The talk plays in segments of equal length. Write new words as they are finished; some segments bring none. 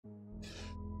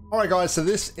Alright guys, so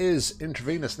this is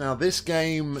Intravenous. Now this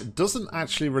game doesn't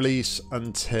actually release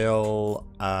until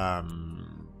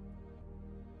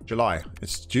July.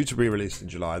 It's due to be released in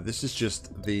July. This is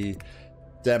just the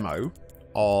demo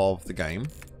of the game.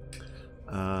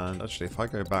 And actually if I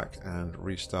go back and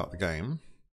restart the game,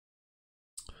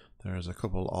 there's a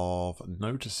couple of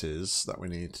notices that we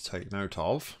need to take note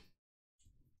of.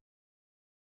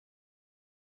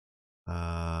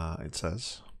 It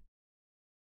says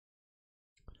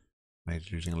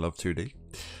made using Love 2D,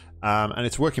 and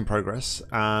it's work in progress,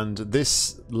 and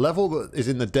this level that is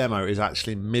in the demo is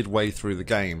actually midway through the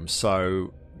game.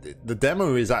 So the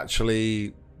demo is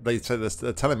actually, they're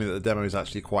telling me that the demo is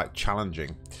actually quite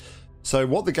challenging. So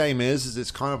what the game is it's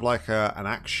kind of like an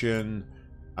action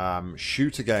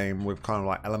shooter game with kind of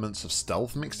like elements of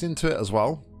stealth mixed into it as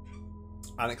well,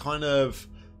 and it kind of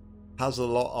has a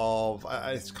lot of,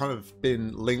 it's kind of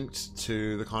been linked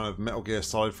to the kind of Metal Gear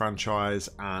Solid franchise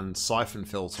and Siphon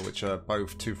Filter, which are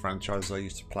both two franchises I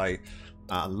used to play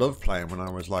and loved playing when I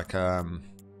was like a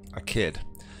kid.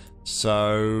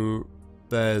 So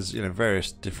there's, you know,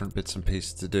 various different bits and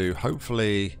pieces to do.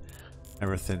 Hopefully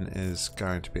everything is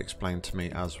going to be explained to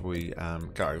me as we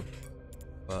go,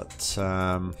 but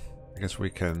I guess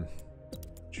we can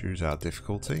choose our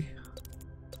difficulty.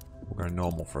 We'll go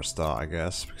normal for a start, I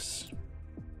guess, because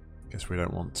I guess we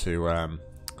don't want to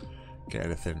get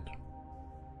anything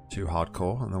too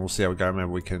hardcore, and then we'll see how we go. Maybe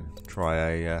we can try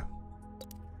a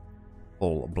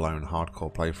full-blown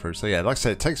hardcore playthrough. So yeah, like I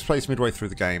said, it takes place midway through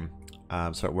the game,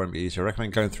 so it won't be easy. I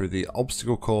recommend going through the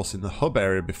obstacle course in the hub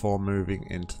area before moving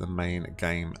into the main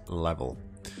game level.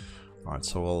 Alright,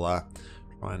 so we'll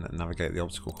try and navigate the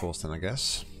obstacle course then, I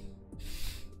guess.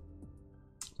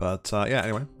 But yeah,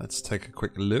 anyway, let's take a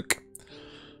quick look.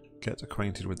 Get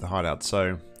acquainted with the hideout.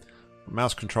 So,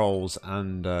 mouse controls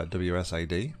and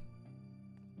WSAD.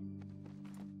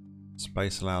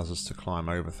 Space allows us to climb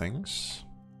over things.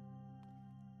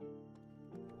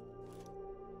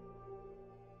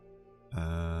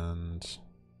 And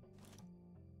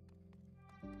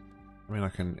I mean, I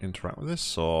can interact with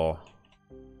this, or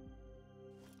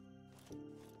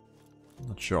I'm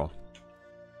not sure.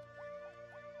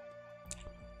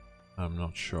 I'm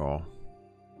not sure.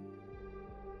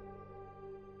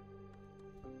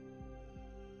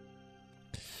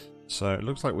 So it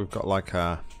looks like we've got like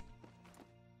an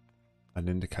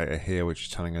indicator here which is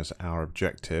telling us our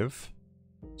objective.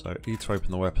 So E to open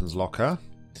the weapons locker.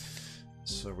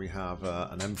 So we have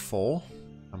an M4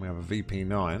 and we have a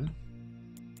VP9.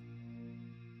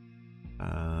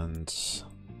 And there's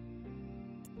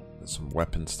some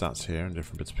weapon stats here and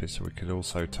different bits of pieces. So we could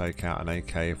also take out an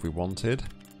AK if we wanted.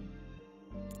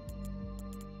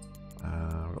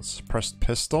 We've got a suppressed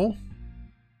pistol.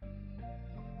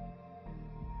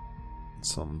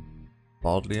 Some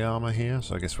bodily armor here,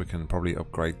 so I guess we can probably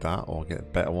upgrade that or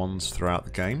get better ones throughout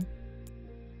the game,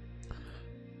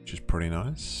 which is pretty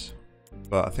nice.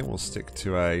 But I think we'll stick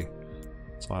to a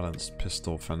silenced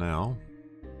pistol for now.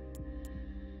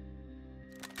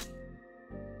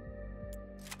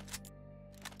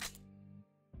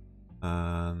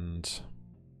 And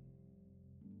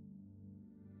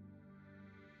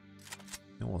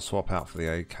we'll swap out for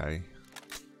the AK.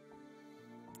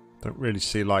 Don't really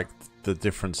see like the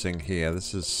difference in here.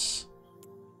 This is,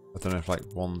 I don't know if like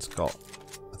one's got,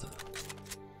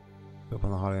 up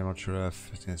on the highly modular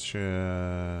 15th,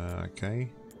 sure,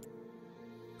 okay.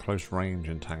 Close range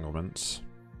entanglements.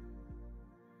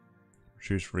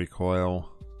 Reduce recoil.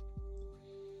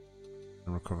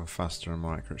 And recover faster and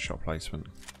more accurate shot placement.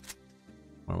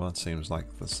 Well, that seems like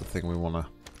that's the thing we want to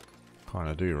kind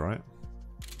of do, right?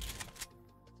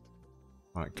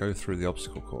 Alright, go through the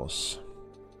obstacle course.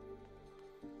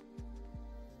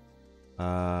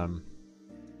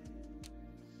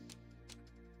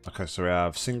 Okay, so we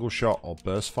have single shot or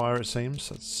burst fire, it seems.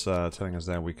 That's telling us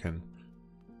there we can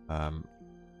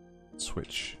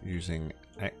switch using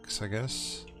X, I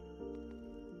guess.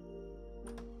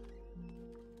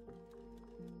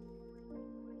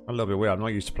 A little bit weird. I'm not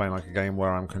used to playing like a game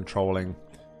where I'm controlling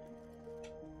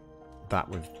that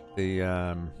with the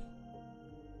I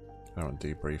don't want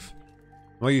to debrief.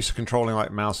 I'm not used to controlling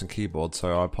like mouse and keyboard,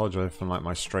 so I apologize for like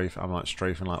my strafe. I'm like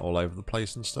strafing like all over the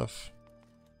place and stuff.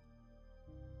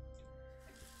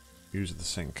 Use the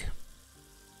sink.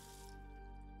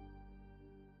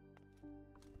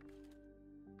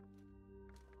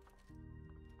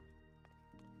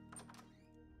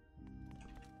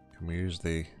 Can we use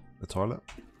the toilet?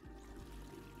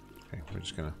 Okay, we're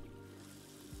just gonna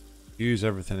use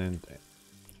everything in,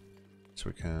 so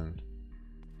we can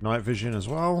night vision as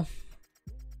well.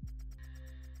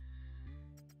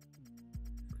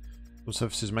 What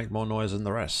surfaces make more noise than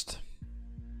the rest?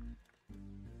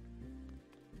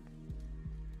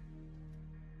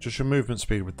 Just your movement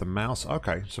speed with the mouse.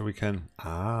 Okay, so we can...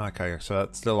 Ah, okay. So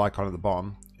that little icon at the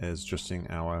bottom is adjusting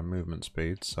our movement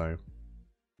speed, so...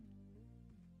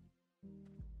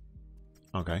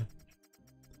 Okay.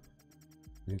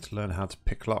 You need to learn how to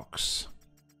pick locks.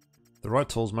 With the right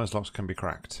tools, most locks can be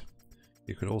cracked.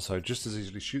 You could also just as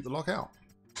easily shoot the lock out.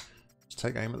 Just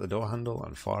take aim at the door handle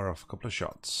and fire off a couple of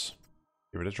shots.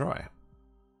 Give it a try.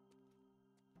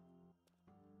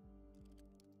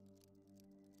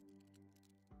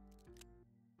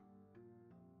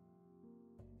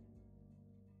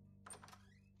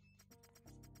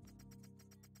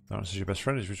 Darkness is your best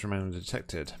friend if you remain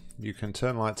undetected. You can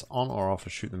turn lights on or off or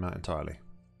shoot them out entirely.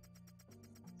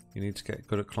 You need to get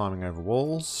good at climbing over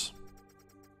walls.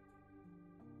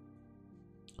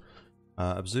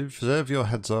 Observe your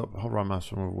heads up. Hold right mouse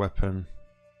from a weapon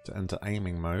to enter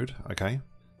aiming mode. Okay.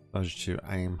 Allows you to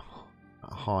aim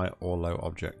at high or low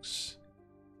objects.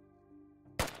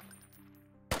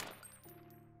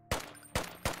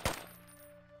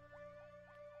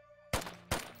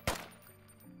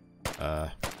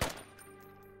 Oh,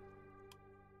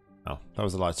 that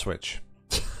was the light switch.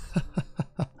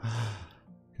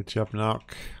 Good job,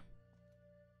 Nock.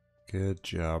 Good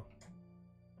job.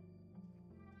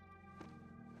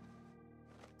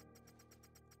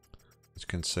 As you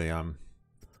can see, I'm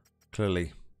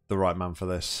clearly the right man for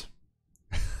this.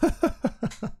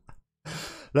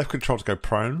 Left control to go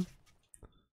prone.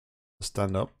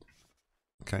 Stand up.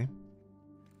 Okay.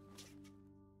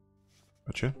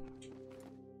 Gotcha.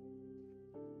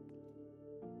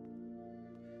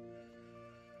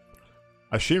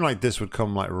 I assume like this would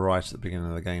come like right at the beginning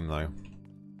of the game though.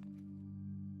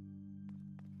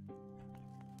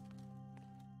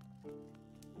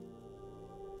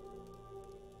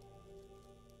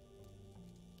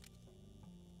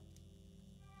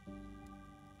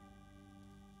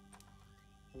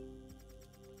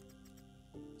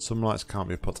 Some lights can't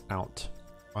be put out.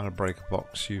 Find a breaker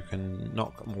box. You can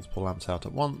knock multiple lamps out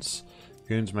at once.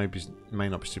 Goons may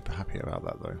not be super happy about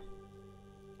that though.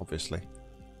 Obviously.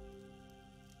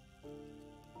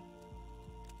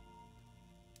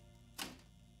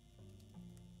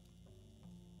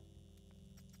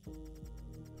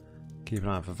 Keep an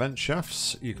eye out for vent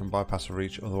shafts. You can bypass or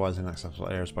reach otherwise inaccessible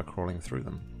areas by crawling through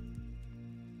them.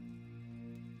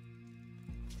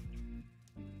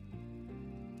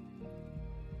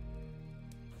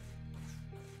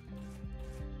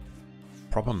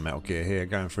 Proper Metal Gear here,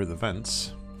 going through the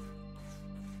vents.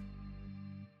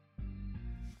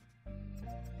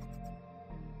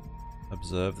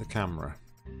 Observe the camera.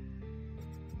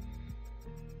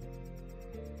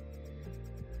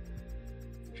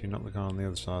 If you knock the guy on the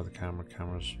other side of the camera,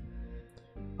 cameras...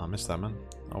 I missed that, man.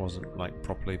 I wasn't like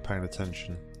properly paying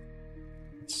attention.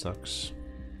 It sucks.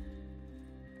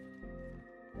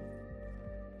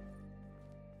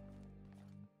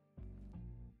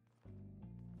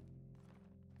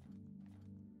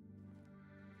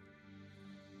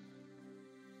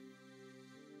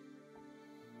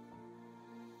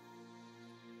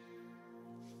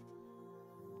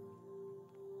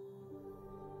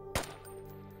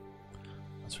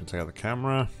 So we take out the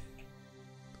camera.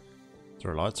 Is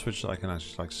there a light switch that I can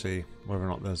actually like see whether or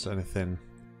not there's anything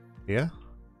here?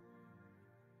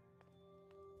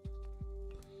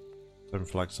 Looking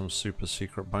for like some super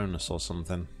secret bonus or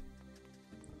something,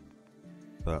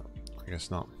 but I guess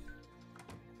not.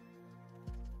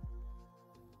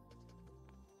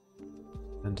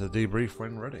 Enter debrief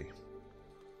when ready.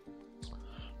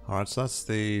 Alright, so that's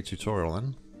the tutorial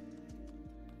then.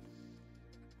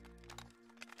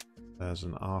 There's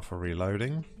an R for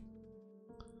reloading.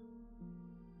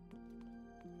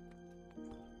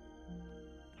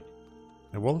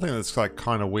 And one thing that's like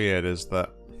kind of weird is that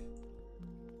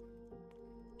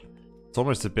it's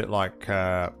almost a bit like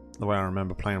the way I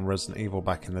remember playing Resident Evil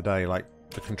back in the day. Like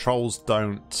the controls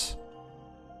don't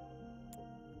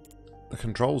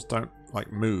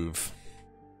like move.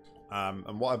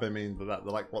 And what I mean by that,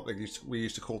 they're like what we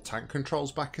used to call tank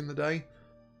controls back in the day.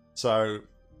 So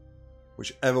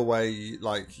whichever way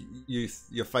like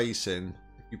you're facing,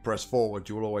 if you press forward,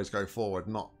 you will always go forward.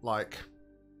 Not like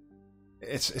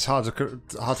it's hard to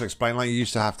explain. Like you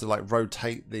used to have to like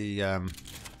rotate the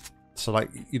so like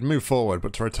you'd move forward,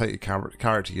 but to rotate your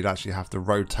character, you'd actually have to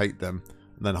rotate them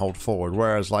and then hold forward.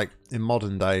 Whereas like in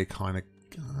modern day, kind of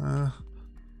I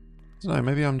don't know.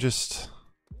 Maybe I'm just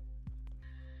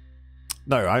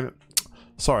no. I'm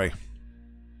sorry.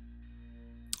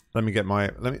 Let me get my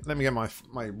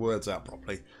words out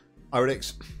properly.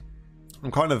 I'm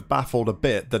kind of baffled a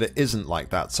bit that it isn't like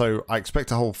that. So I expect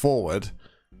to hold forward,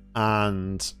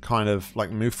 and kind of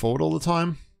like move forward all the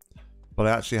time, but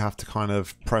I actually have to kind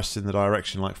of press in the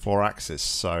direction like 4 axis.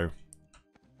 So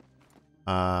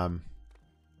it's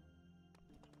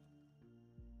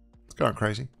going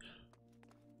crazy.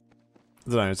 I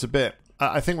don't know, it's a bit,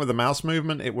 I think with the mouse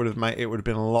movement it would have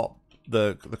been a lot,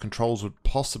 the controls would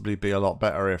possibly be a lot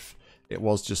better if it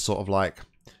was just sort of like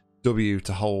W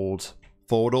to hold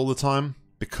forward all the time,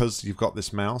 because you've got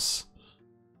this mouse.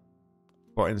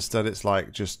 But instead it's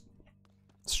like just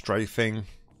strafing,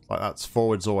 like that's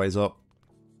forward's always up,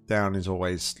 down is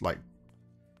always like,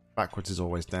 backwards is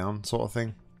always down, sort of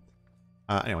thing.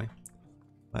 Anyway,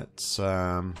 let's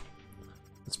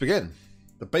begin.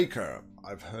 The baker,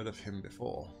 I've heard of him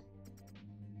before.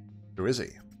 Who is he?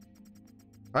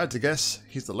 If I had to guess,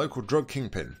 he's the local drug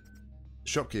kingpin. The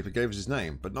shopkeeper gave us his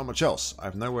name, but not much else. I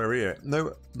have no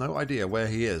idea where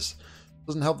he is.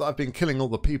 Doesn't help that I've been killing all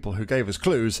the people who gave us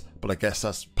clues, but I guess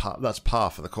that's par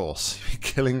for the course.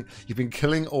 You've been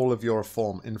killing all of your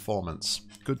informants.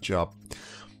 Good job.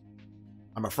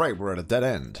 I'm afraid we're at a dead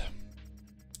end.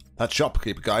 That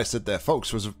shopkeeper guy said their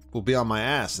folks will be on my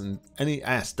ass, and any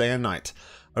ass day and night.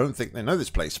 I don't think they know this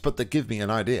place, but they give me an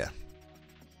idea.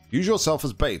 Use yourself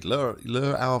as bait,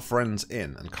 lure our friends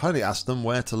in, and kindly ask them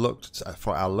where to look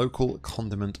for our local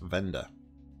condiment vendor.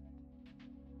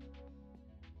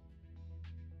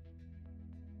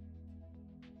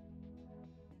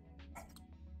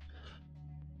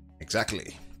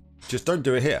 Exactly. Just don't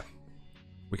do it here.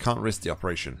 We can't risk the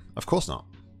operation. Of course not.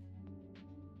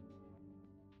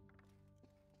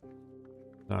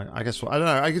 No, I guess, I don't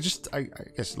know, I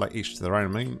guess like each to their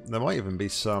own. I mean, there might even be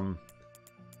some,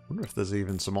 I wonder if there's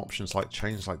even some options like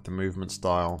change like the movement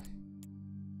style.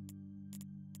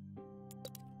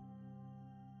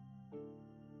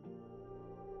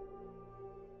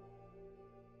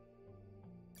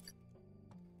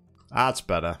 That's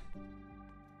better.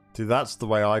 See, that's the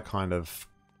way I kind of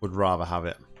would rather have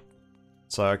it.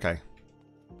 So, okay.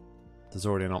 There's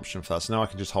already an option for that. So now I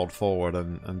can just hold forward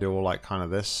and do all like kind of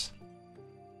this.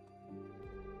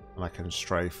 And I can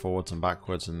stray forwards and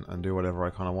backwards and do whatever I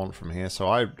kind of want from here. So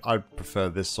I prefer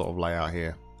this sort of layout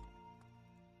here.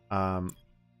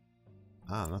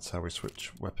 That's how we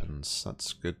switch weapons.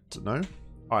 That's good to know.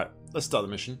 Alright, let's start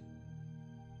the mission.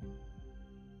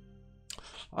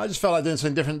 I just felt like doing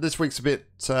something different. This week's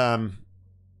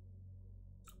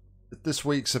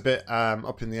a bit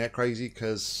up in the air crazy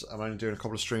because I'm only doing a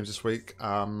couple of streams this week.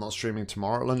 I'm not streaming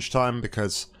tomorrow at lunchtime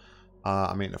because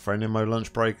I'm meeting a friend in my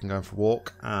lunch break and going for a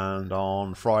walk. And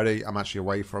on Friday, I'm actually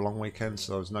away for a long weekend,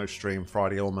 so there's no stream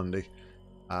Friday or Monday,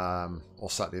 or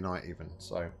Saturday night even.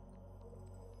 So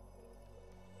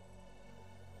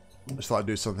I just thought I'd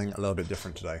do something a little bit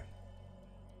different today.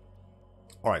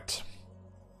 Alright.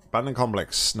 Abandoned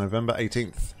Complex, November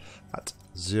 18th at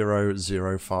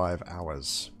 005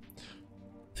 hours.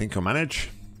 Think you'll manage?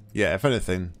 Yeah, if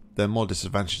anything, they're more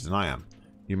disadvantaged than I am.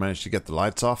 You managed to get the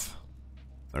lights off?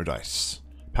 No dice.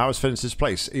 Power's finished its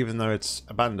place, even though it's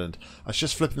abandoned. I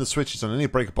suggest flipping the switches on any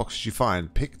breaker boxes you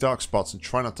find. Pick dark spots and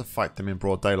try not to fight them in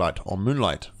broad daylight, or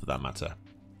moonlight, for that matter.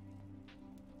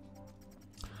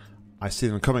 I see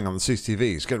them coming on the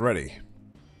CCTVs. Get ready.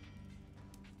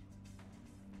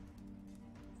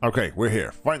 Okay, we're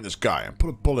here. Find this guy and put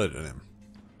a bullet in him.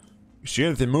 You see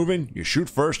anything moving? You shoot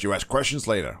first, you ask questions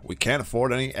later. We can't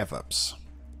afford any F-ups.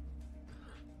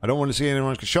 I don't want to see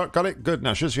anyone get shot. Got it? Good.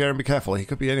 Now shoot the air and be careful. He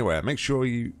could be anywhere. Make sure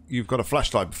you've got a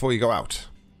flashlight before you go out.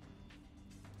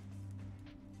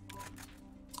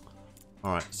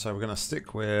 Alright, so we're going to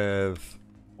stick with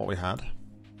what we had.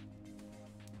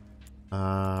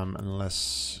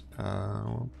 Unless...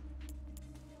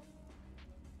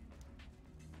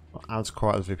 adds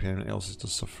quiet as VP9. It also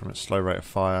does suffer from its slow rate of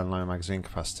fire and low magazine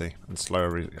capacity and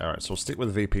slower. Alright, so we'll stick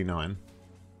with the VP9.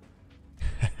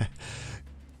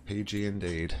 PG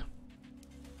indeed.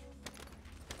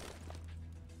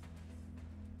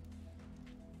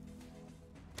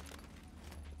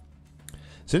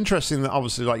 It's interesting that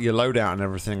obviously like your loadout and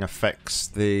everything affects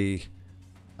the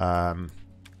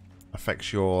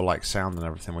affects your like sound and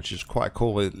everything, which is quite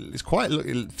cool. It's quite.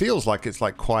 It feels like it's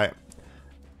like quite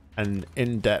an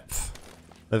in-depth.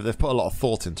 They've put a lot of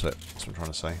thought into it. That's what I'm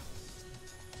trying to say.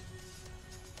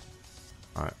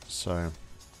 All right, so.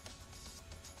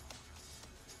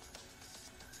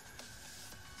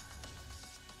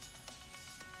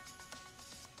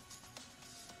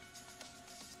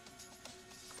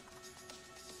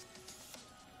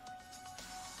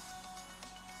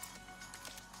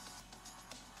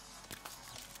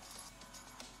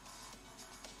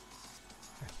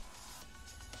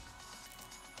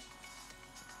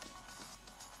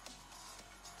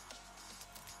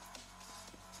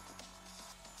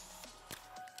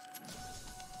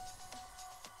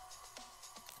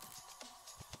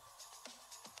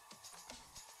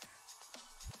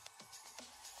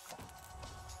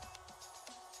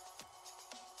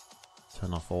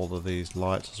 Turn off all of these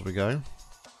lights as we go.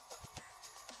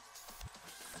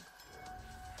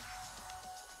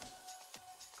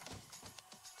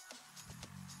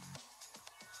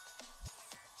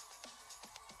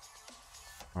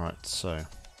 Alright, so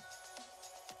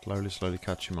slowly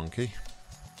catch your monkey.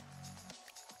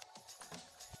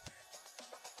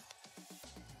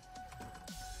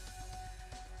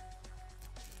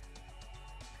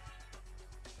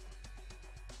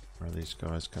 Where are these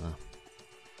guys gonna...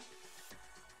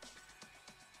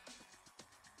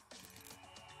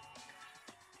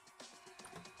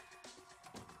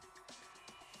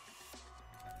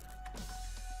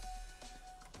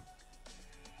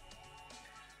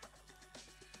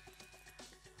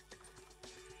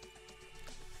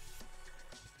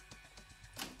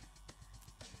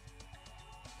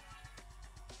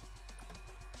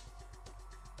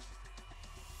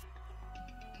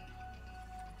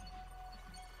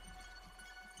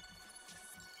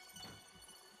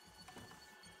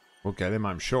 We'll get him,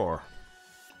 I'm sure.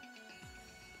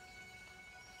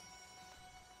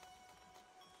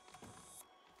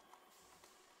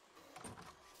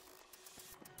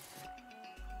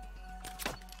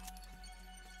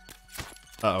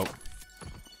 Uh-oh.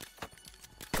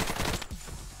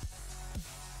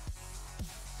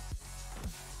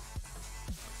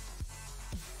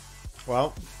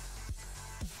 Well...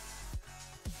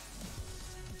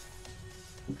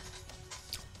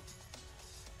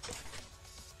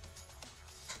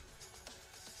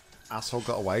 asshole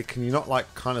got away. Can you not,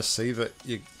 like, kind of see that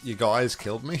you guys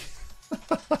killed me?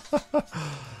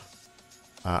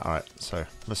 Alright, so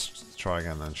let's try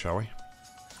again then, shall we?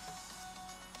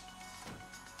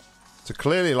 So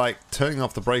clearly, like, turning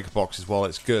off the breaker boxes while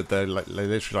it's good, they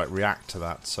literally, like, react to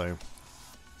that, so...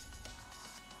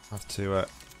 I have to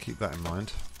keep that in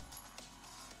mind.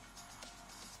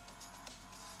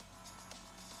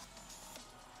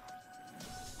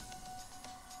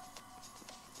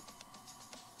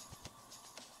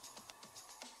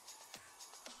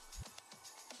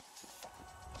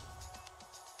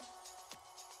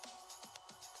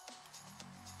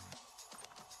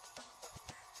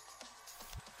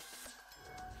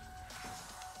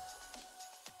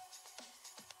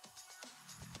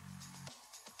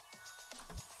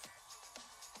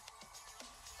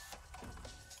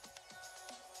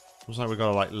 Looks like we've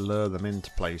got to, like, lure them into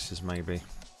places, maybe.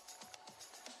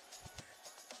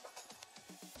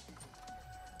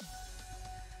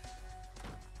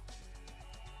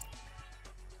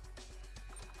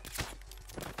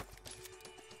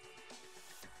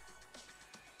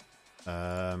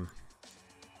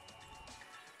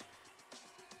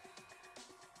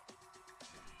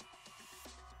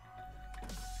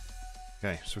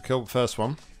 Okay, so we killed the first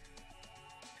one.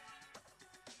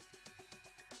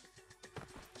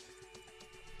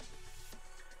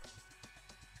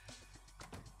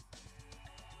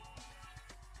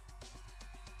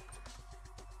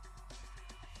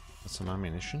 Some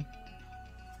ammunition.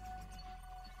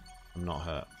 I'm not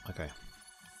hurt. Okay.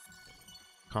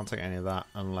 Can't take any of that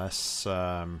unless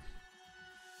we're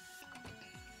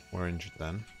injured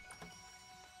then.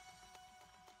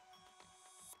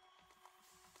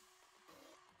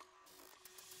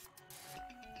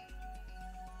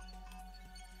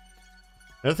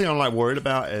 The other thing I'm like worried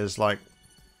about is like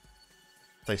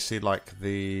they see like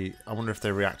the... I wonder if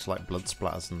they react to like blood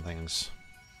splatters and things.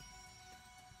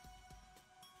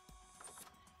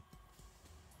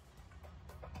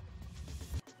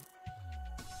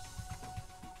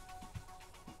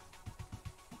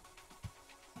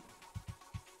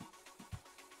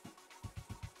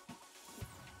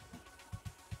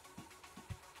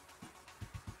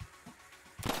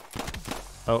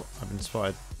 Oh, I've been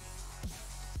spotted.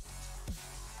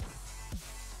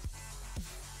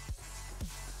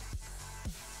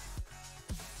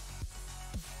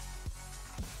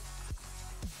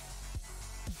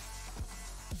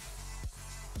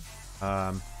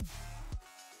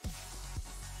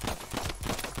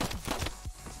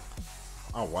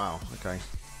 Oh wow, okay.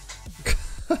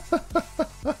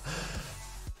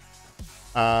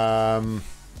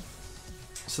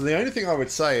 So the only thing I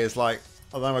would say is like,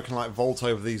 although I can like vault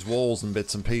over these walls and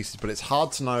bits and pieces, but it's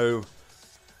hard to know.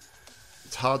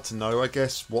 It's hard to know, I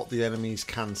guess, what the enemies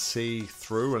can see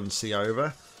through and see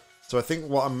over. So I think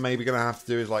what I'm maybe going to have to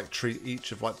do is like treat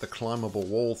each of like the climbable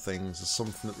wall things as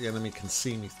something that the enemy can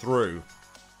see me through.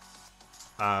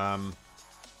 And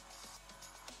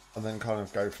then kind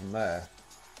of go from there.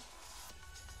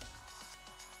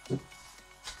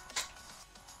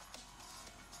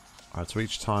 Alright, so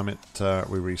each time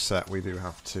we reset, we do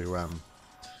have to,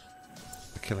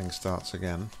 the killing starts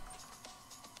again.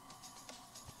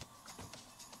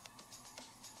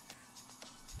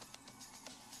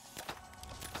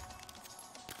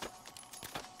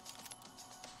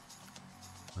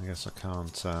 I guess I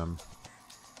can't...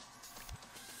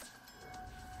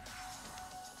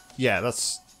 Yeah,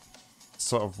 that's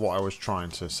sort of what I was trying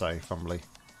to say, fumbly.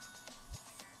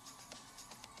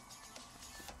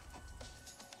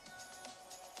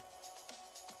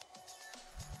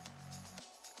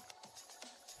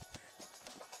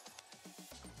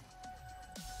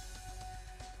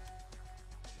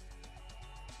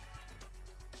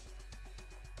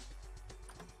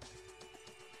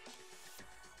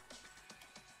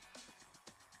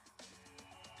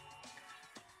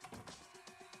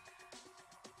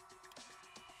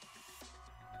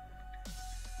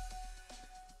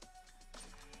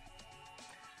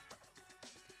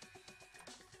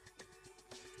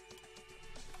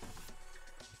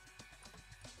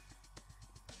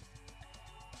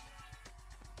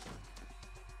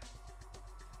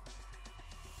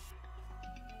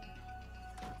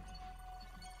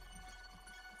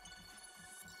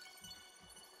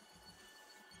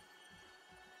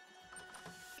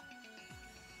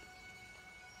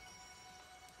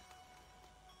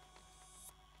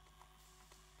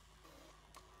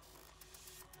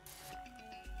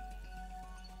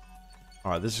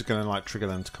 Alright, this is going to like trigger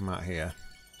them to come out here.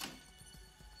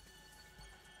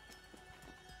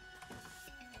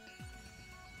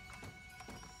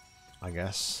 I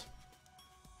guess.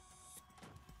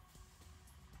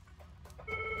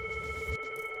 So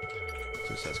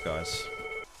it says, guys.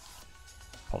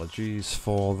 Apologies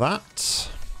for that.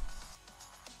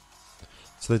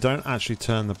 So they don't actually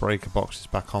turn the breaker boxes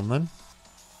back on then.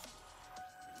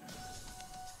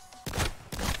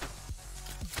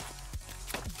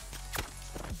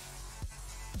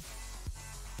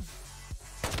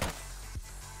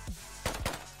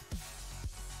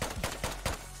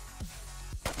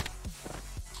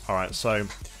 Alright, so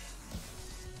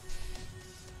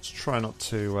let's try not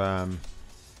to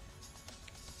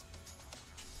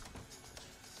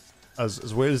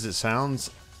as weird as it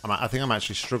sounds, I think I'm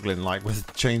actually struggling like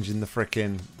with changing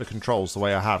the controls the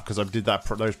way I have, because I did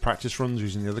those practice runs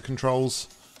using the other controls.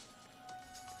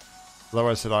 Although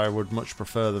I said I would much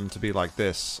prefer them to be like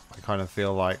this, I kind of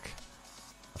feel like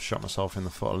I've shot myself in the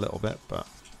foot a little bit, but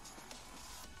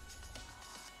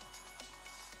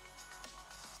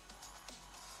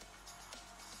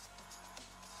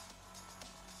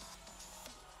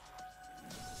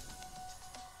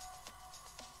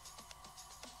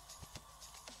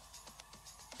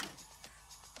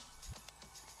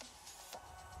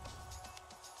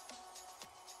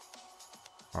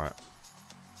alright.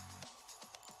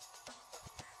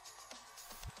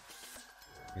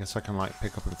 I guess I can like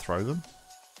pick up and throw them.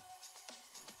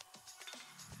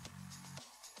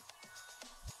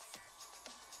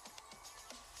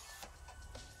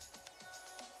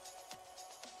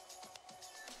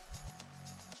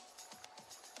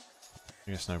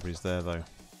 I guess nobody's there though.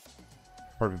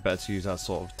 Probably better to use that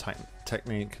sort of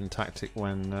technique and tactic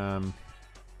when I'm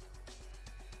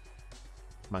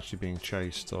actually being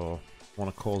chased or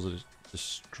want to cause a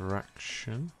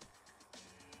distraction.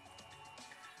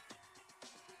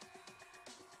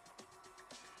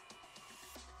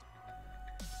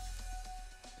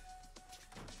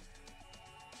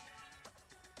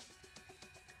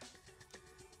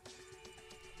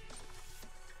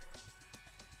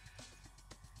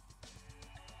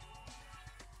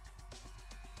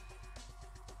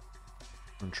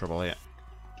 I'm in trouble here.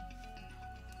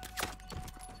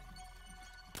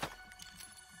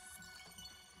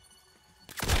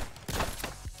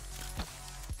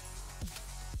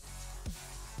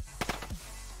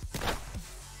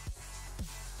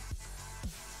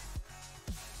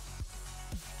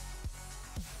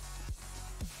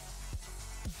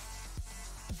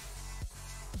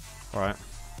 All right.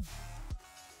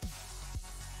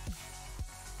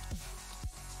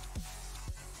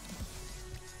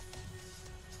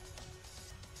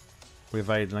 We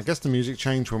evade, and I guess the music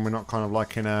changed when we're not kind of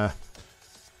like in a...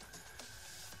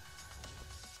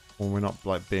 when we're not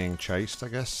like being chased, I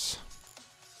guess.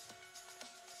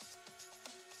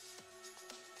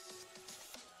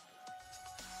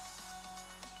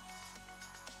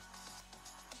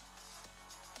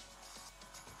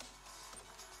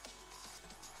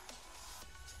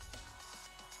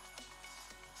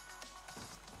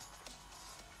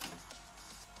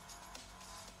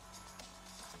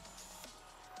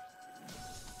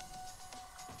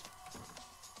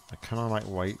 Can I like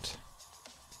wait?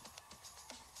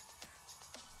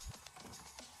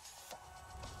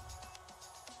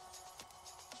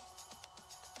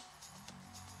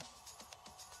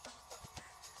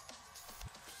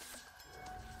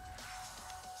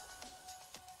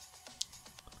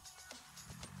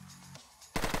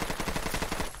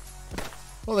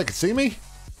 Well, they can see me.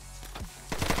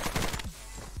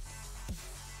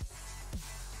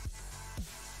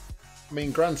 I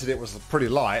mean, granted it was pretty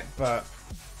light, but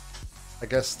I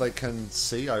guess they can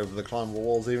see over the climbable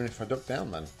walls even if I duck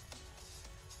down then.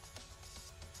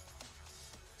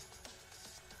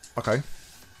 Okay.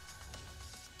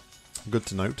 Good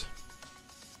to note.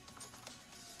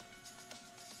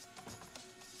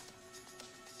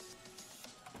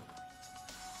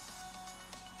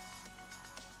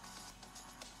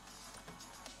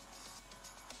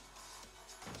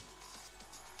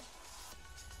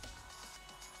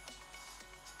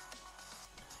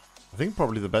 I think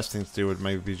probably the best thing to do would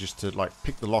maybe be just to like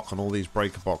pick the lock on all these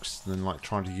breaker boxes and then like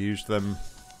trying to use them.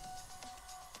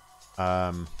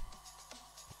 Try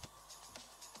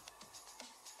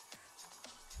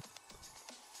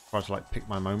to like pick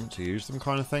my moment to use them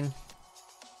kind of thing.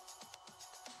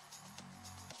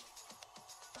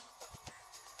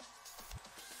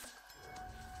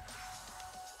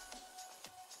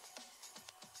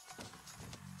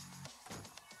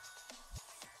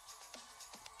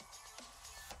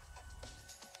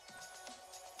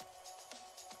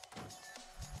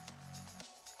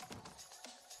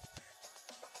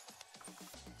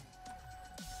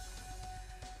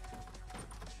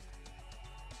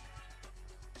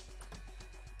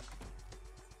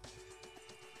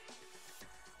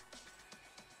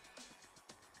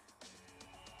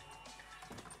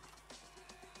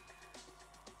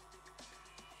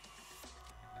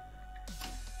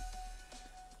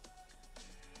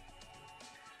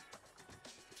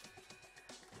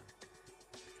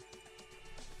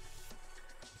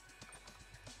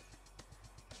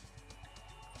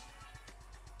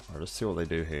 Alright, let's see what they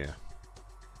do here.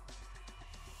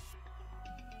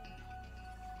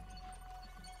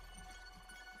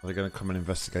 Are they going to come and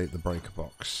investigate the breaker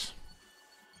box?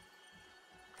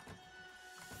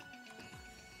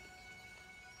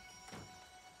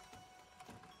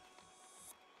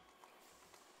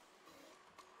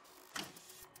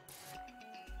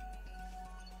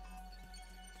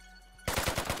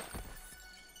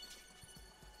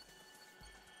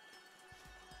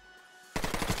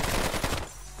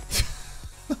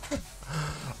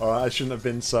 Alright, I shouldn't have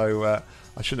been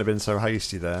so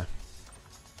hasty there.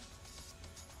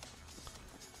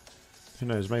 Who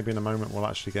knows, maybe in a moment we'll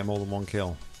actually get more than one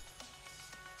kill.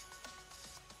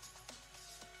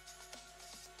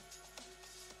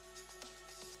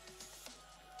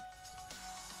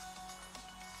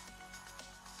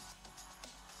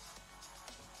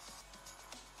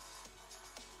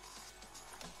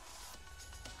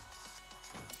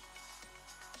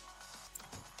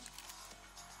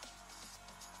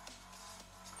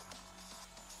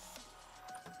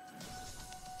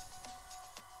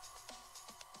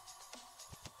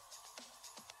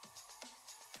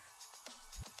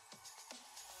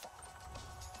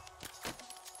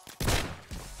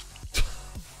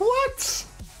 What?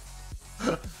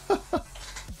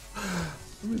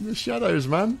 I'm in the shadows,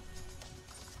 man.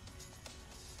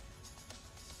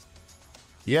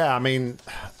 Yeah, I mean,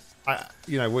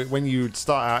 you know, when you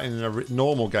start out in a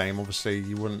normal game, obviously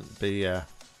you wouldn't be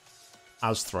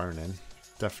as thrown in,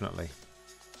 definitely.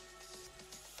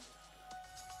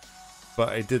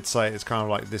 But it did say it's kind of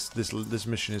like this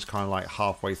mission is kind of like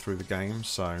halfway through the game,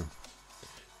 so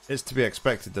it's to be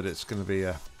expected that it's going to be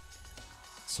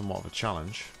somewhat of a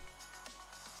challenge.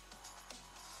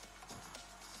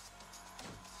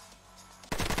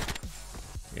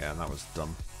 Yeah, and that was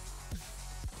dumb.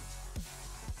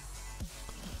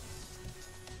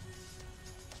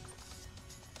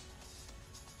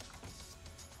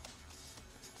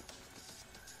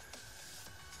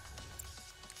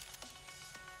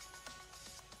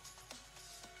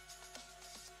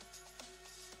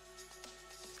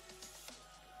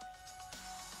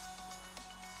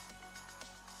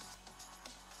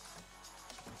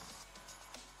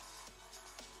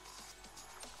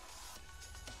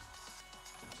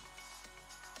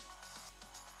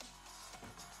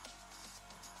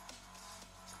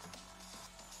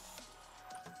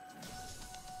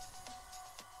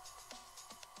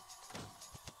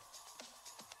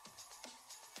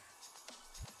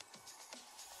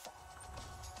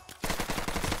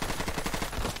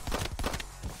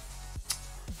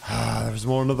 There was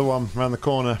more, another one around the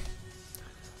corner.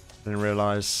 Didn't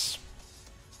realise.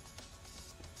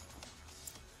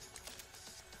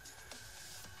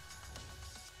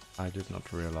 I did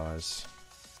not realise.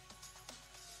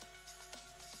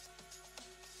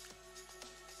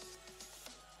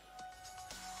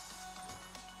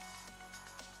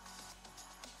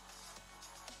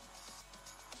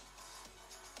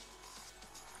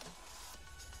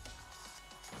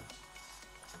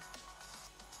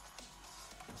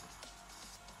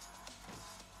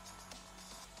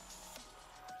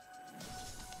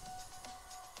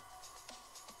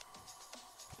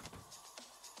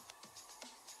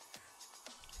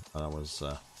 That was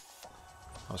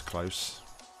close.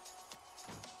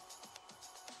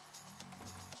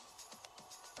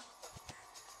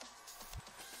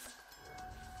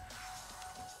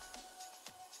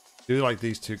 Do like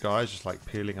these two guys just like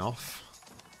peeling off.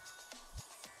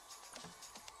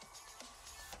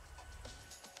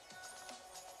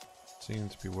 Seem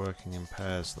to be working in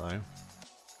pairs though.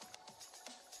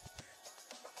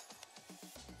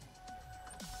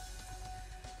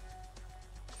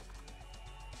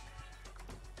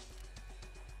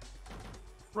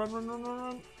 Run, run, run, run,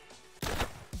 run.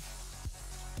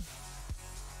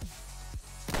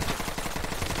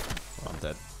 Oh, I'm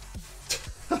dead.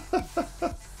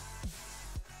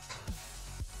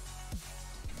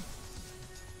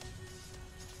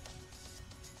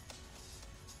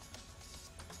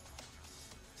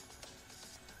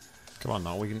 Come on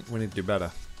now, we need to do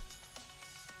better.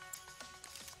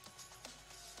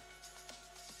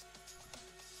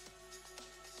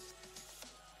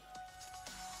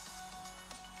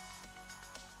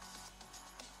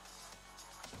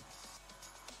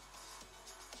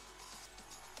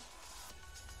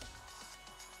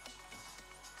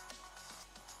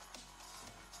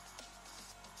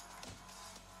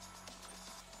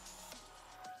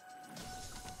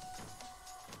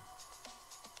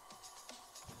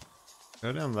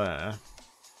 Go down there,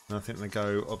 and I think they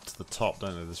go up to the top,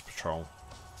 don't they, this patrol?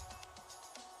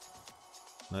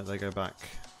 No, they go back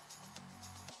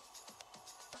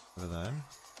over there.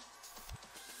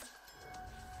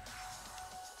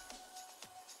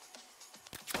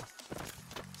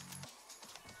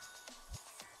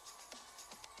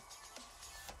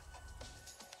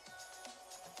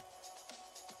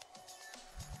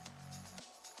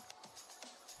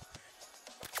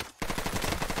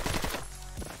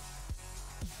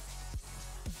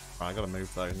 I gotta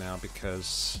move though now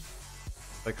because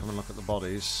if they come and look at the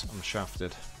bodies, I'm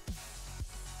shafted.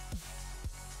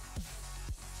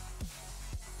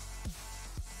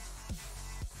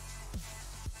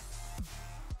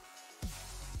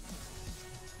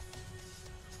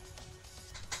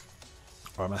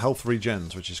 Alright, my health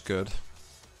regens, which is good.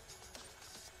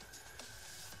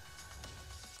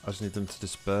 I just need them to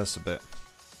disperse a bit.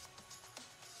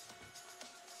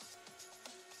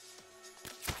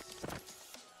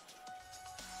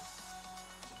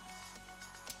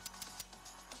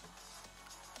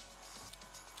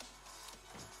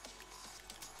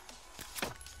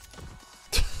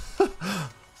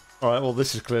 Alright, well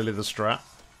this is clearly the strat.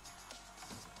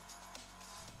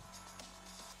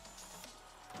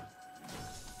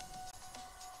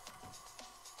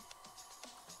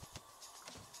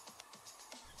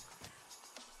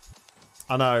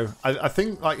 I know. I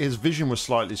think like his vision was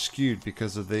slightly skewed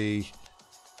because of the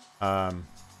right,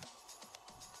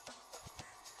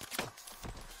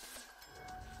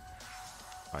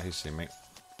 he's seen me.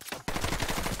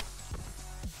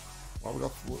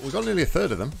 Well, we got nearly a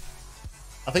third of them.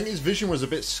 I think his vision was a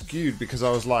bit skewed because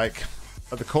I was like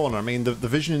at the corner. I mean, the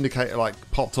vision indicator like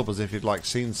popped up as if he'd like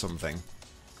seen something,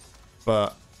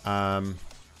 but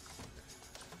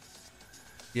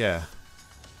yeah.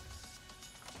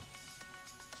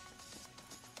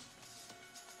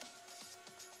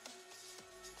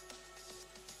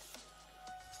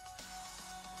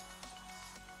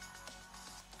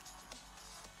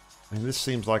 I mean, this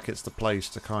seems like it's the place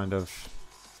to kind of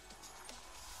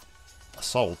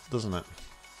assault, doesn't it?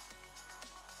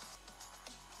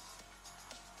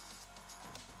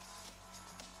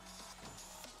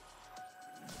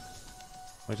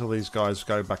 Wait till these guys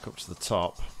go back up to the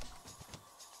top.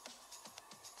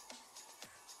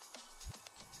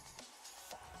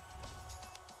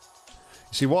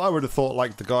 See, what I would have thought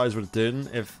like the guys would have done,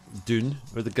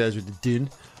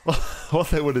 what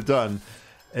they would have done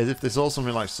is if they saw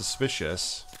something like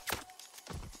suspicious,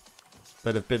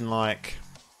 they'd have been like,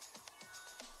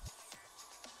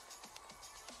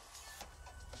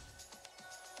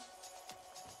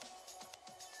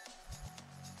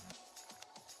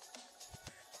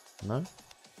 no?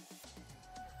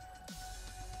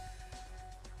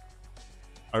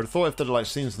 I would have thought if they'd like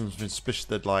seen something suspicious,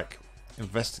 they'd like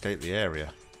investigate the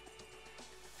area.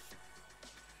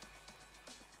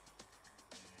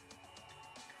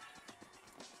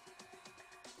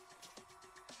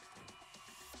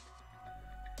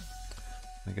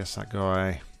 I guess that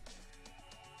guy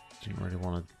didn't really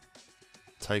want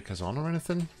to take us on or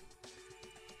anything,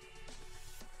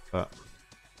 but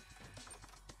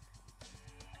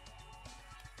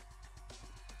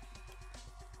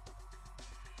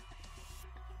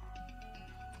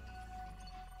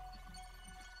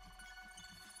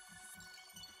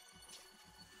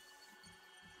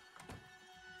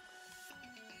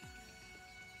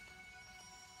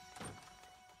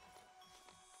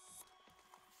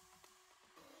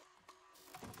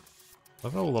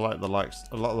I've got all the lights,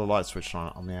 a lot of the light switch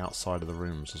on the outside of the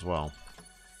rooms as well.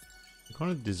 I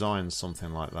kind of designed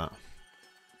something like that.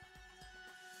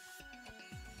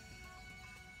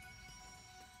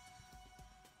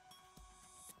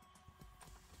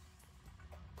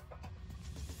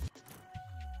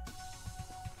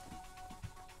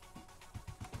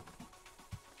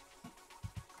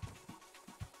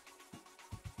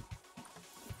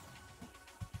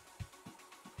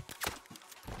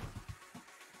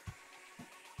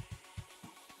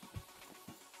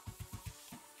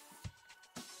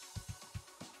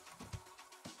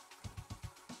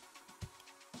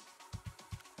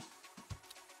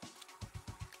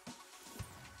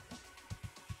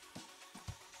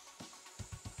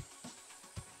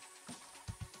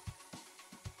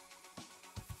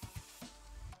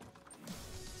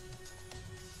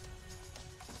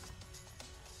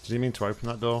 Did you mean to open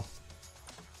that door?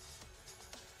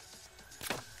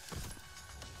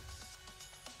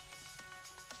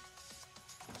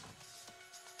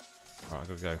 Alright, I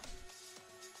gotta go.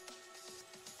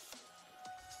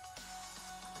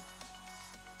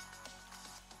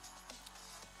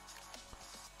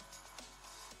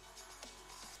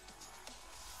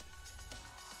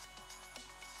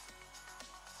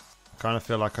 I kind of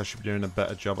feel like I should be doing a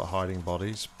better job at hiding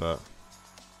bodies, but...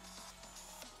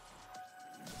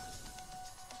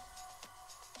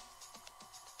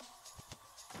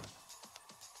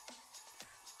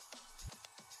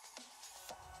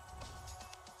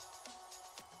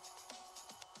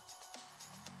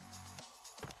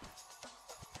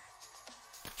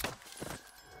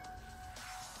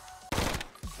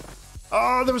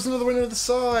 Oh, there was another window on the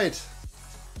side!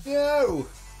 No!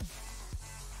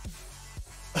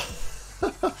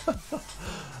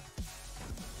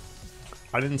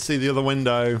 I didn't see the other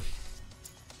window.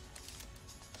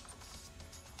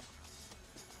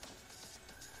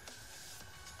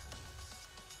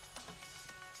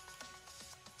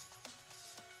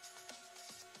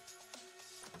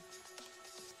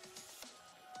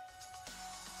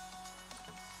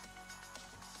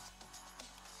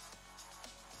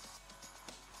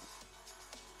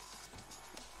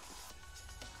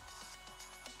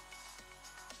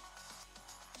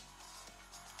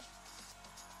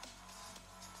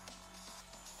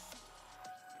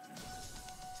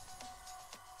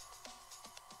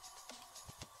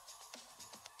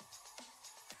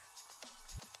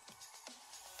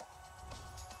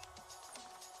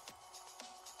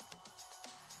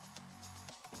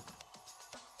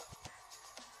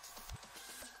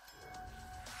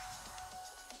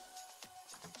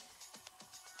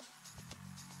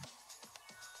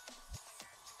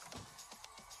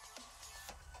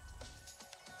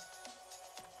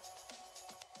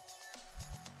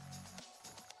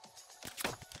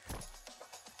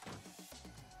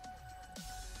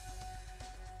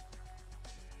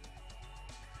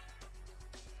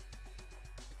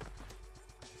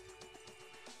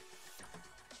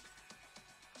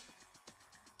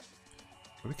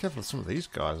 Be careful with some of these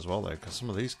guys as well, though, because some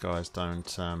of these guys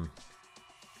don't have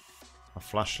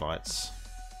flashlights.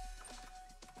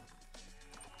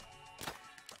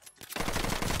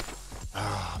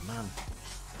 Ah, man.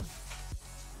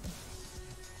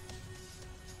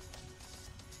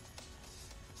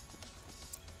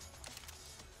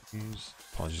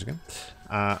 Apologies again.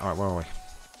 Alright, where are we?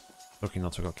 Lucky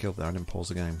not to have got killed there. I didn't pause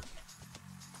the game.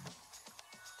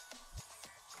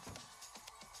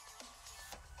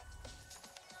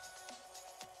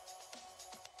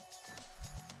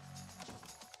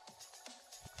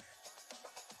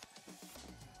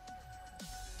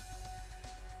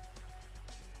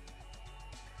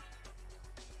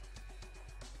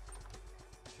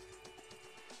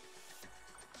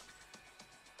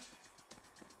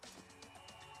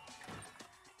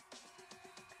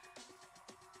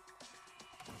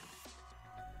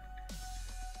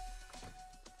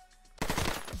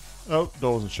 Oh,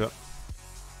 door wasn't shut.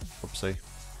 Oopsie.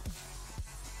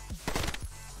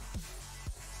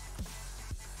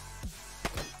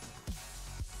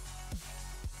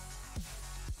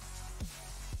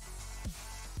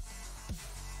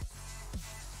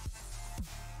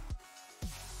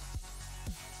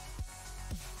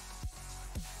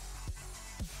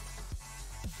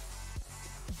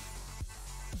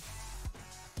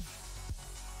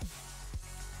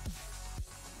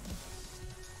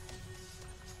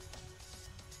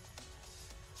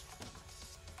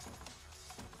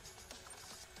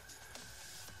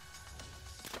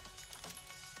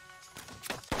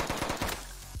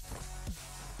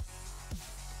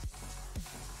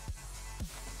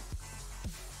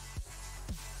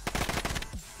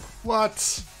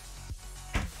 What?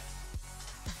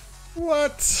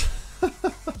 What?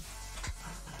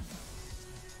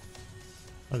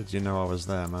 How did you know I was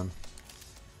there, man?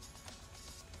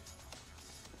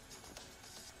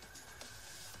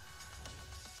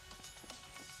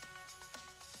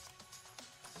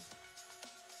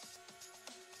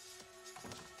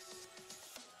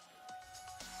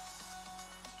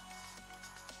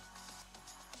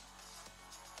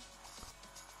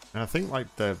 And I think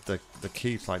like the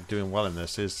key to like doing well in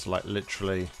this is to like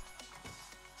literally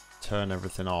turn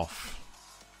everything off.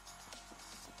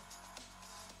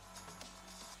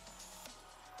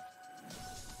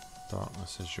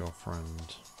 Darkness is your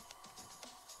friend.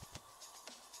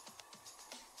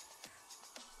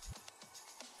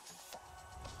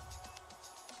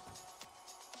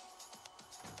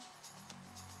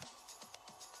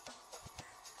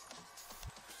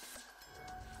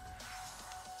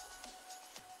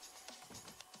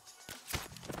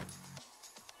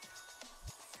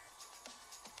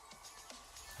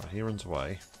 Oh, he runs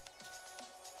away.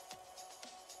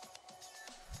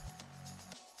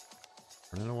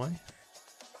 Running away?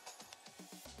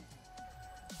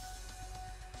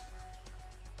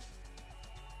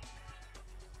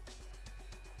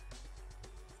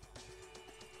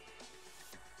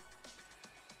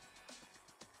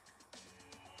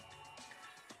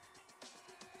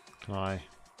 Can I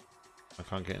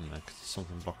can't get in there because there's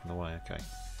something blocking the way. Okay.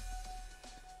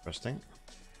 Interesting.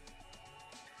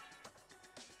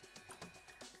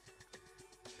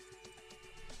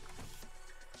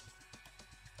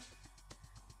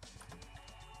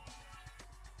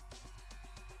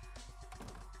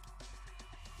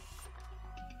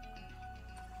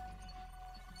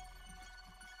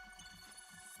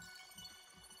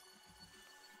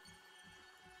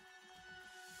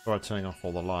 Tried turning off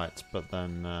all the lights, but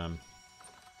then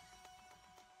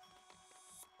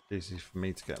it's easy for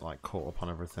me to get like caught up on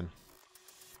everything.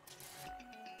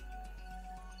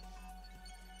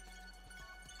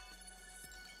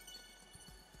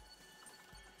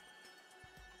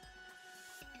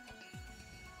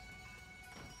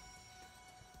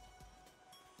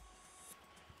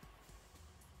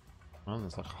 Oh,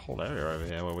 there's like a whole area over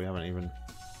here where we haven't even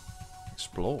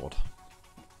explored.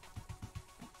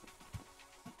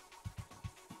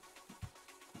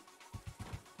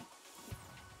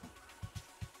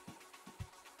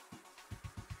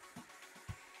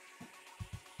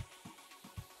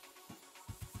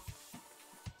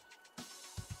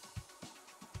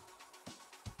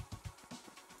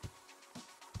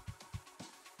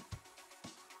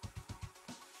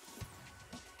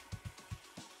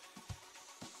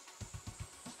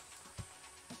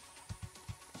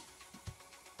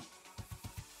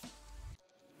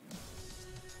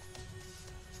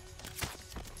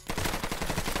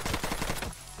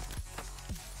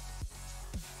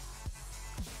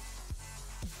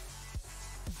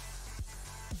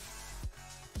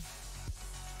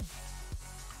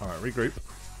 Alright, regroup.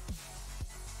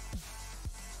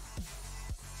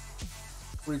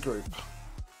 Regroup.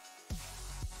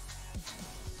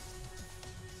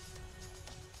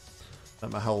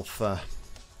 Let my health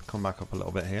come back up a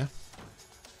little bit here.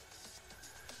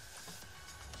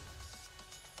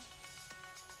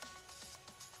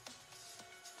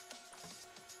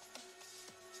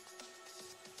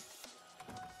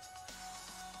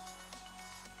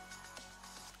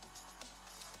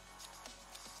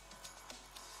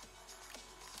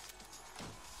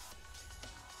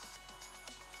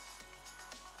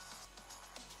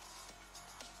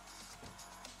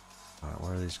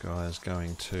 Where are these guys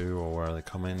going to, or where are they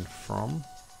coming from?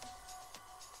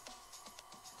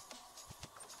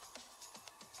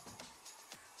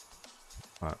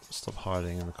 Right, stop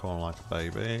hiding in the corner like a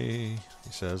baby,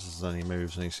 he says, as then he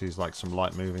moves and he sees like some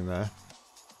light moving there.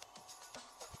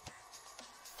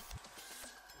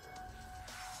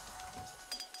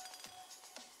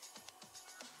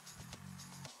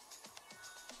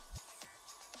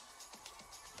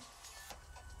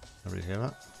 Nobody hear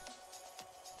that?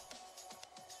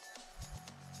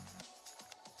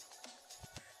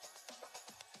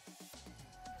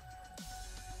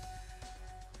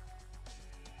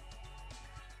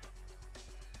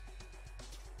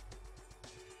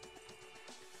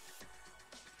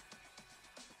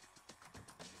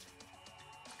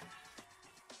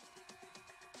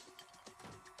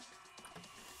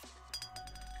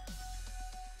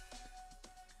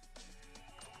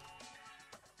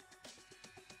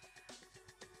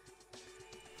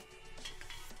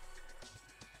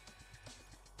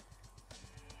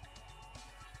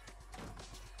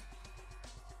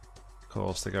 Of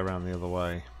course, they go around the other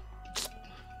way.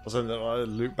 Wasn't I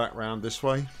loop back round this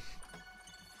way?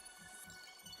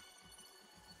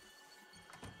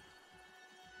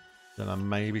 Then I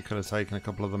maybe could have taken a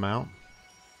couple of them out.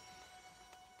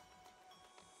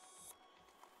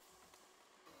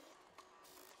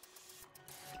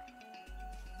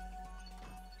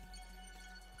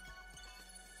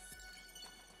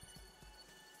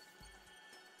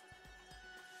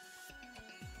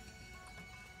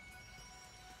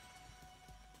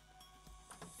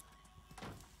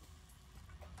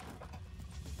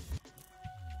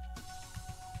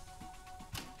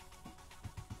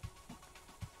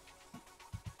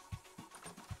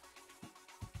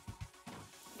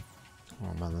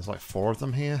 Oh man, there's like 4 of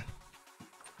them here.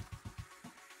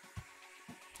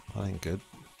 That ain't good.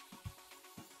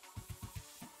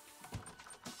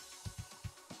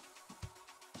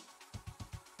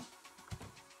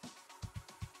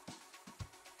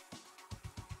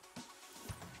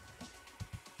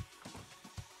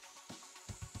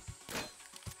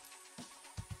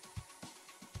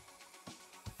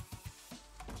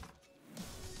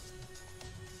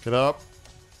 Get up.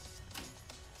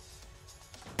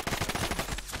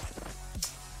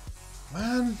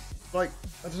 Man, like,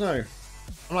 I don't know.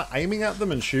 I'm like aiming at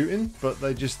them and shooting, but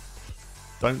they just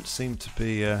don't seem to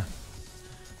be, they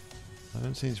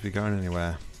don't seem to be going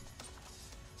anywhere.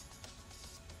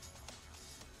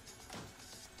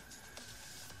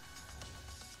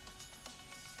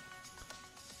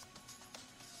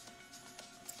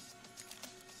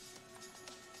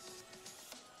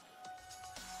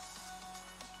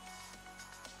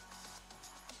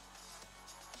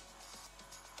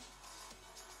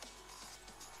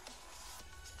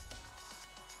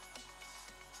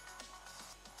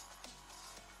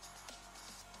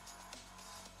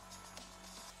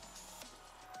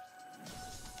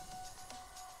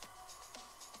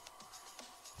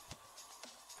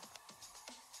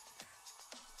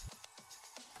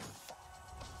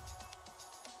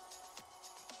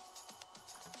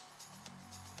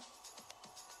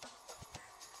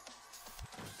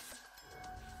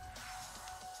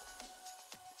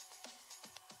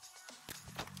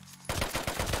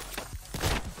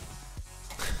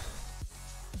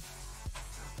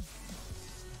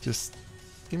 Just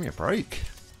give me a break.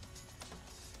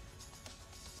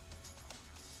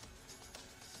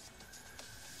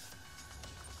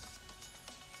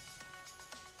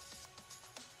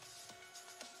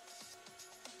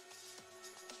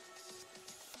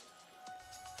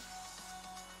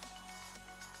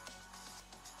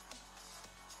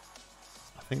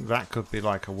 I think that could be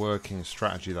like a working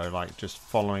strategy though, like just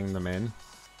following them in.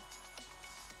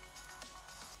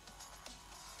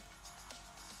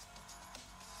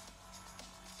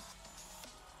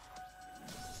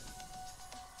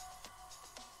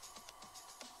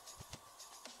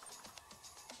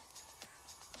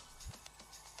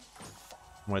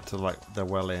 Wait till like they're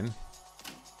well in.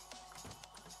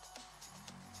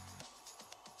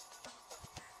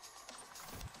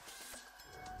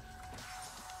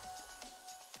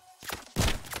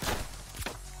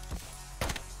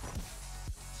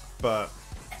 But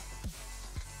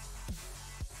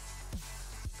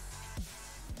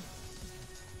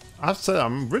I have to say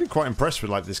I'm really quite impressed with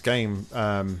like this game,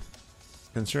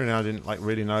 considering I didn't like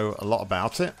really know a lot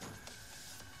about it.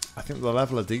 I think the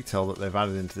level of detail that they've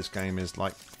added into this game is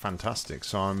like fantastic,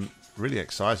 so I'm really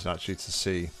excited actually to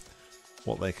see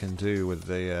what they can do with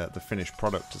the finished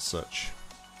product as such.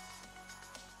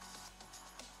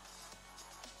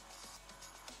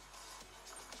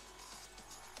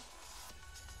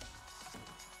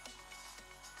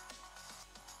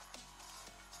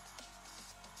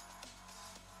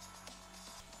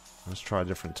 Let's try a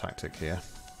different tactic here.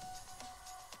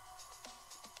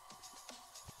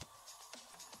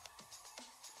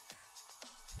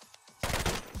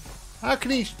 How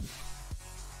can he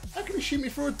shoot me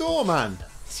through a door, man?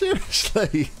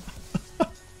 Seriously? I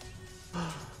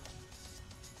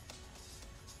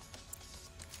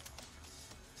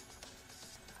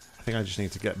think I just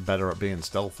need to get better at being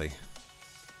stealthy.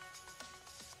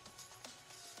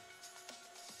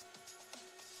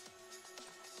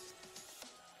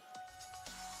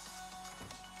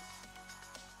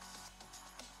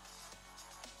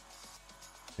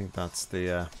 I think that's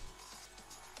the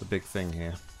big thing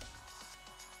here.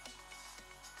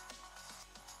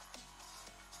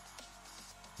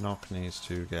 Nock needs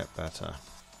to get better.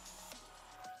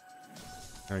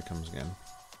 Here he comes again.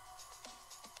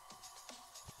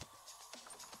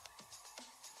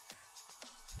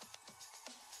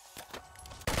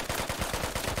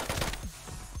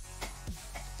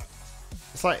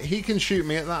 It's like he can shoot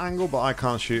me at that angle, but I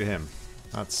can't shoot him.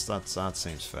 That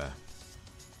seems fair.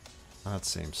 That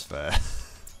seems fair.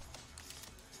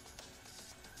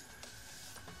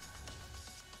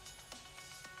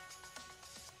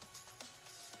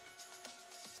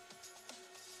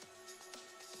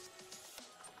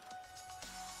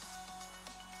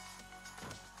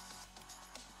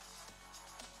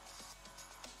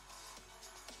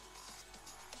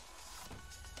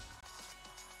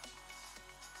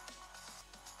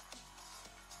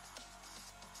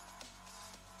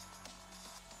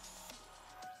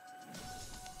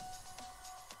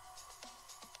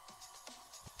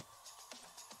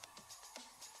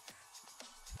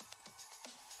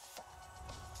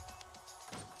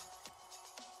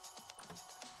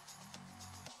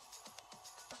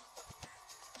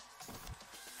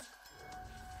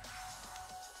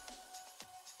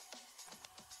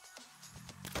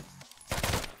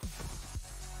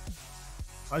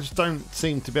 I just don't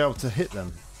seem to be able to hit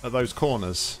them at those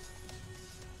corners.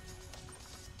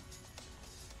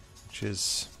 Which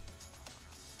is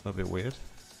a little bit weird.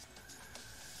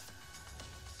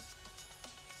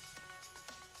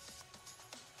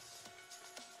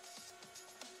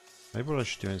 Maybe what I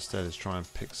should do instead is try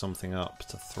and pick something up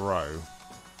to throw.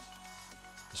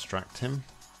 Distract him.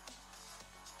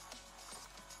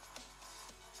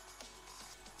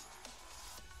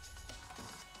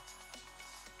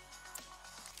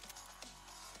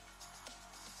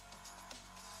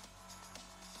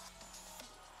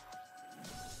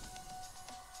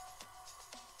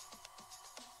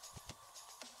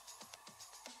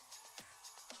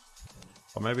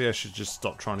 Or maybe I should just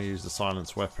stop trying to use the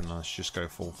silence weapon and I should just go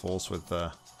full force with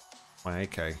my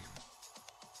AK.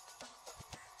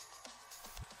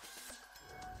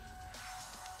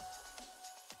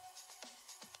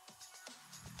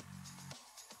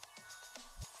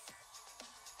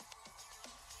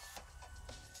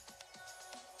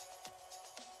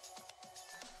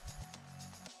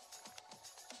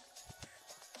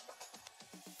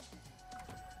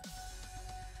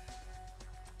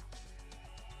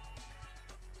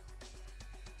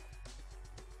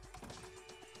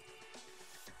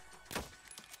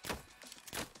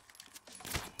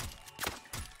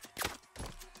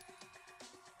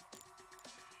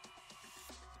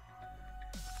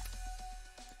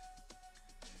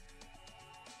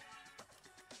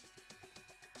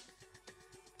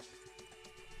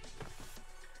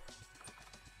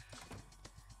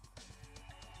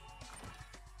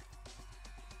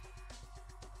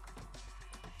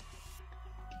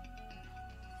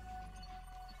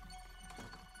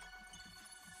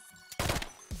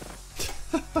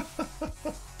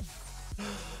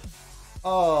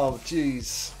 Oh,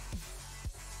 jeez.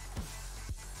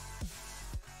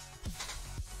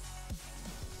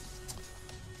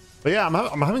 But yeah,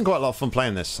 I'm having quite a lot of fun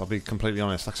playing this, I'll be completely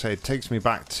honest. Like I say, it takes me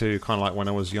back to kind of like when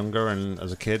I was younger and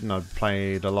as a kid, and I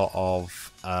played a lot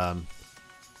of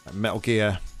Metal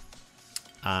Gear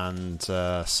and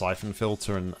Siphon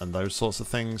Filter and those sorts of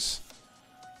things.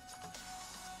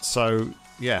 So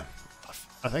yeah,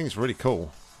 I think it's really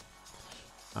cool.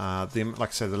 Like I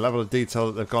said, the level of detail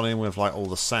that they've gone in with, like all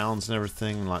the sounds and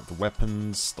everything, like the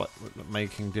weapons, like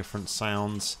making different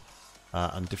sounds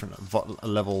and different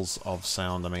levels of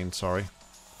sound. I mean, sorry,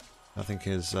 I think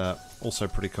is also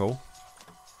pretty cool.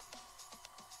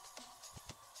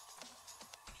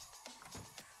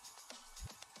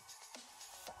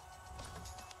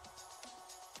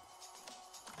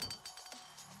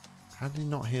 How did you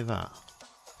not hear that?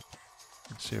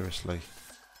 Seriously.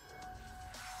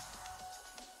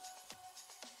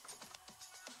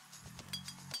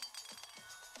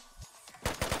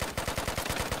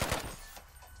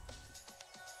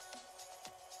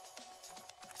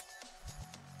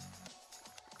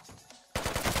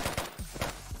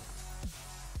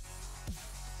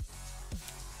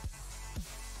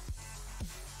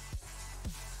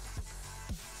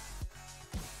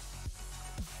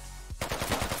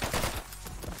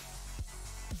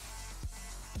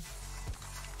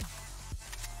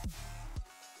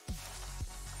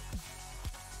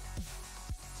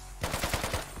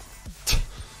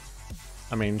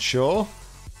 I mean, sure.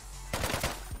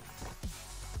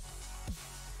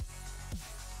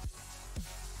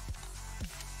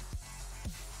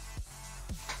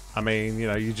 I mean, you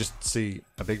know, you just see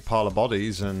a big pile of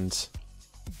bodies and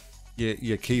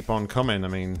you keep on coming. I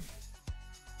mean,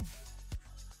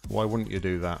 why wouldn't you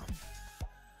do that?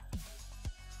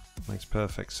 Makes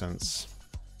perfect sense.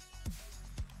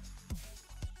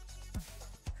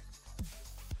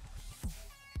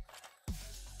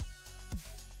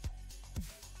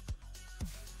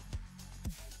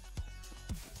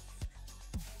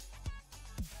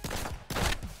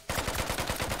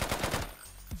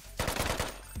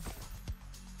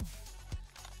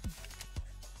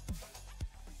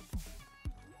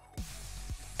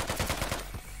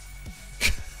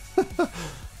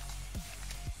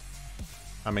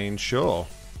 I mean, sure.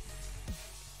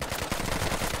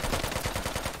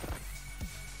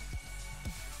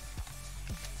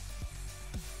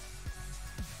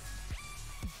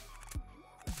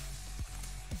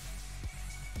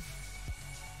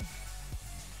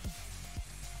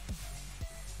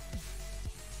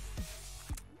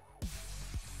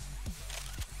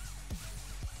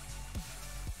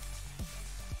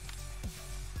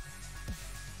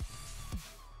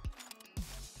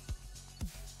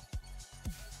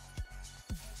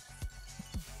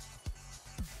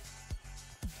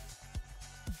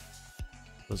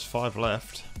 There's 5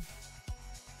 left.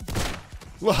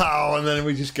 Wow, and then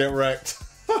we just get wrecked.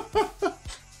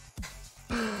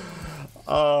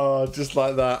 Oh, just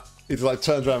like that. He like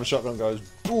turns around and shotgun goes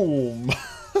boom.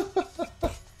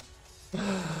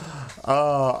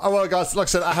 Oh well, guys. Like I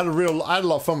said, I had a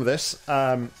lot of fun with this.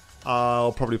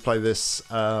 I'll probably play this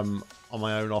on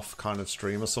my own off kind of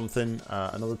stream or something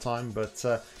another time. But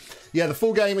yeah, the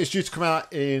full game is due to come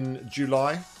out in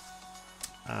July.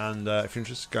 And if you're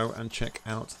interested, go and check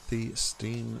out the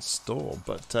Steam store.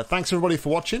 But thanks everybody for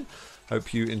watching.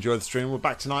 Hope you enjoyed the stream. We're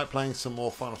back tonight playing some more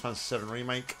Final Fantasy VII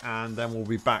Remake, and then we'll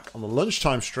be back on the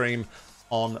lunchtime stream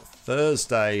on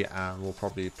Thursday, and we'll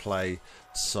probably play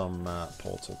some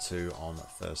Portal 2 on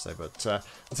Thursday. But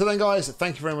until then, guys,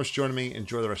 thank you very much for joining me.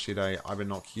 Enjoy the rest of your day. I've been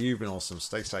Nock. You've been awesome.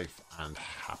 Stay safe and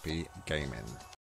happy gaming.